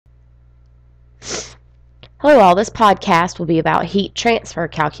Hello all, this podcast will be about heat transfer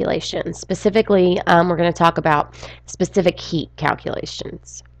calculations. Specifically, we're going to talk about specific heat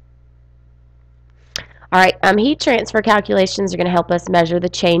calculations. Alright, heat transfer calculations are going to help us measure the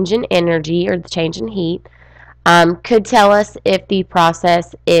change in energy or the change in heat. Could tell us if the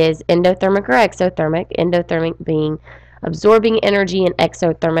process is endothermic or exothermic, endothermic being absorbing energy and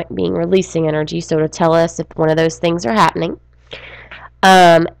exothermic being releasing energy, so it'll tell us if one of those things are happening.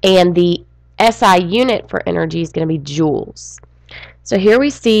 And the SI unit for energy is going to be joules. So here we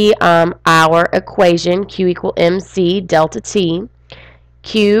see our equation, Q equal MC delta T.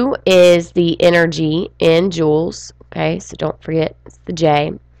 Q is the energy in joules. Okay, so don't forget it's the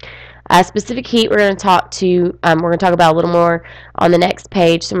J. Specific heat we're going to talk about a little more on the next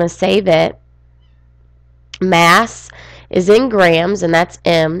page. So I'm going to save it. Mass is in grams, and that's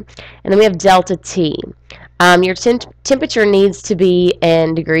M. And then we have delta T. Your temperature needs to be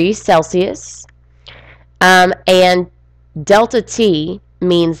in degrees Celsius, and delta T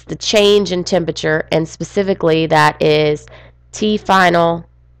means the change in temperature, and specifically that is T final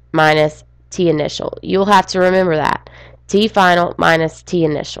minus T initial. You'll have to remember that. T final minus T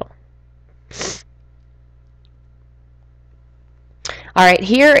initial. Alright,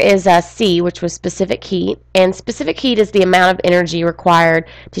 here is C, which was specific heat, and specific heat is the amount of energy required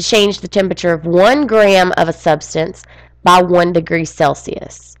to change the temperature of 1 gram of a substance by 1 degree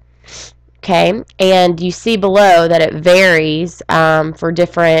Celsius. Okay, and you see below that it varies for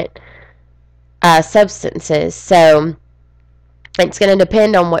different substances, so it's going to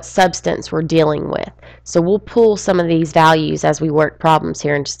depend on what substance we're dealing with. So we'll pull some of these values as we work problems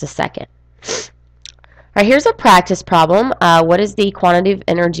here in just a second. Alright, here's a practice problem. What is the quantity of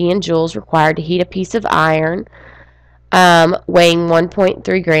energy in joules required to heat a piece of iron weighing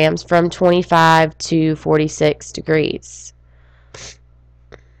 1.3 grams from 25 to 46 degrees?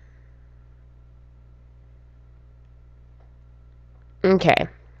 Okay,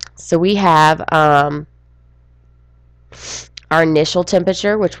 so we have our initial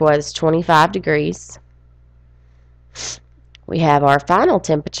temperature, which was 25 degrees. We have our final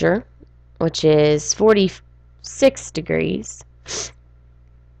temperature, which is 46 degrees.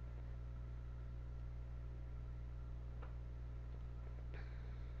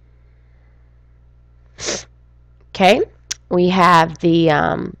 Okay, we have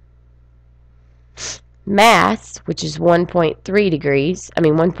the mass, which is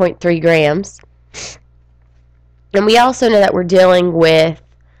 1.3 grams. And we also know that we're dealing with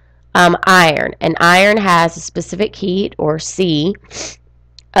iron, and iron has a specific heat, or C,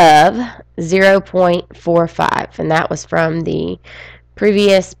 of 0.45, and that was from the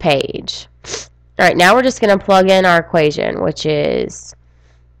previous page. Alright, now we're just going to plug in our equation, which is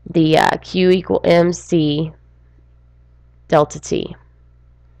the Q equal MC delta T.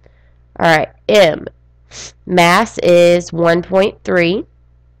 Alright, M. Mass is 1.3.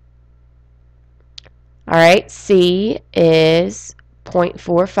 Alright, C is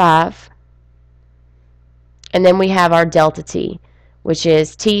 0.45. And then we have our delta T, which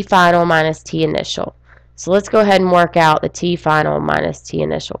is T final minus T initial. So let's go ahead and work out the T final minus T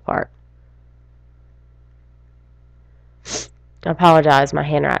initial part. I apologize, my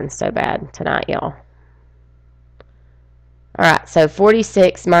handwriting's so bad tonight, y'all. Alright, so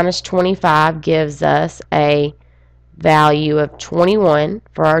 46 minus 25 gives us a value of 21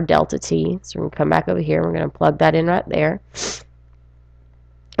 for our delta T. So we're going to come back over here and we're going to plug that in right there.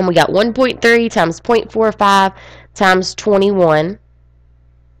 And we got 1.3 times 0.45 times 21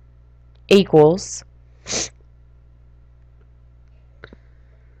 equals,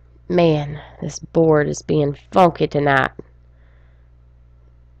 man, this board is being funky tonight,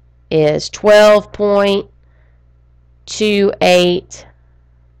 is 12.285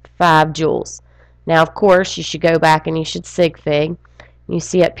 joules. Now, of course, you should go back and you should sig fig. You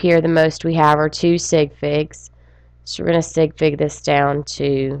see up here the most we have are 2 sig figs. So we're going to sig fig this down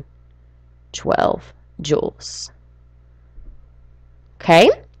to 12 joules. Okay?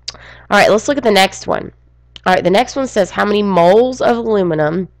 Alright, let's look at the next one. Alright, the next one says how many moles of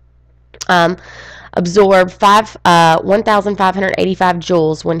aluminum absorb 1,585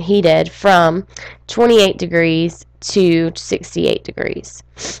 joules when heated from 28 degrees to 68 degrees.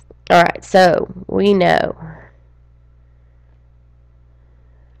 Alright, so we know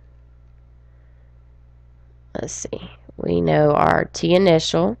let's see, we know our T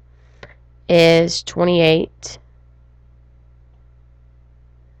initial is 28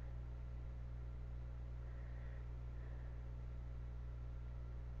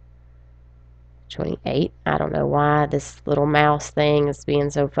 28. I don't know why this little mouse thing is being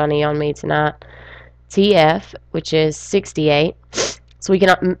so funny on me tonight. TF, which is 68. So we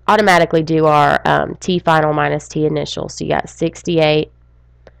can automatically do our T final minus T initial. So you got 68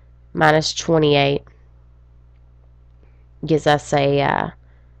 minus 28 gives us a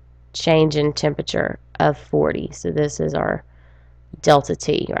change in temperature of 40. So this is our delta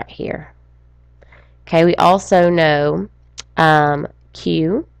T right here. Okay, we also know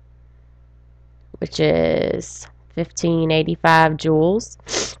Q, which is 1585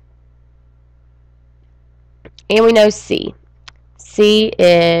 joules. And we know C. C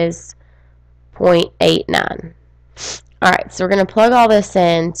is 0.89. Alright, so we're going to plug all this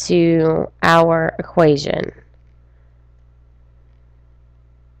into our equation.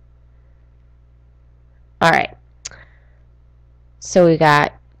 Alright, so we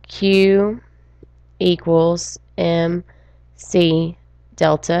got Q equals MC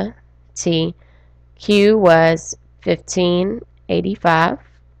delta T. Q was 1585.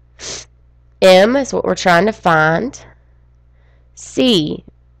 M is what we're trying to find. C,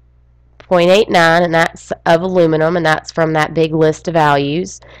 0.89, and that's of aluminum, and that's from that big list of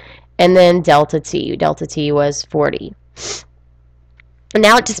values. And then delta T. Delta T was 40. And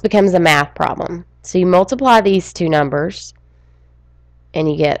now it just becomes a math problem. So you multiply these two numbers, and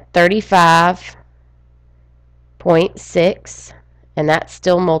you get 35.6, and that's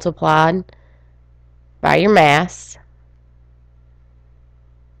still multiplied by your mass.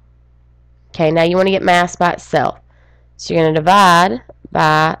 Okay, now you want to get mass by itself. So you're going to divide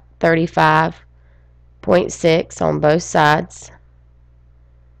by 35.6 on both sides.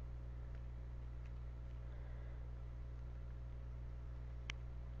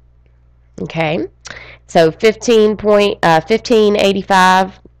 Okay, so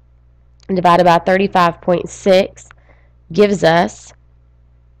 1585 divided by 35.6 gives us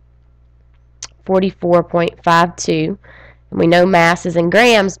 44.52. And we know mass is in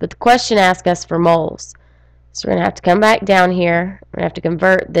grams, but the question asks us for moles. So we're going to have to come back down here. We're going to have to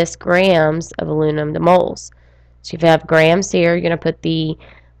convert this grams of aluminum to moles. So if you have grams here, you're going to put the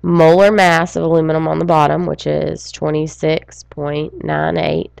molar mass of aluminum on the bottom, which is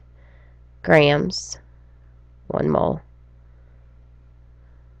 26.98 grams, 1 mole.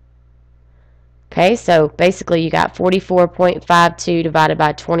 Okay, so basically you got 44.52 divided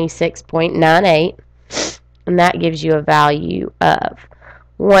by 26.98, and that gives you a value of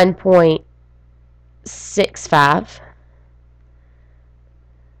 1.65.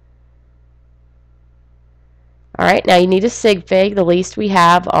 Alright, now you need a sig fig. The least we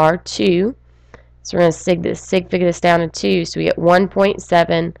have are 2. So we're going to sig fig this down to 2, so we get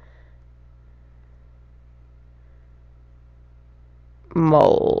 1.7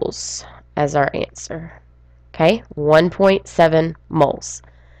 moles as our answer. Okay, 1.7 moles.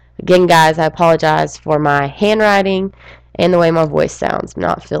 Again, guys, I apologize for my handwriting and the way my voice sounds. I'm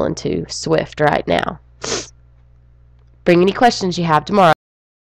not feeling too swift right now. Bring any questions you have tomorrow.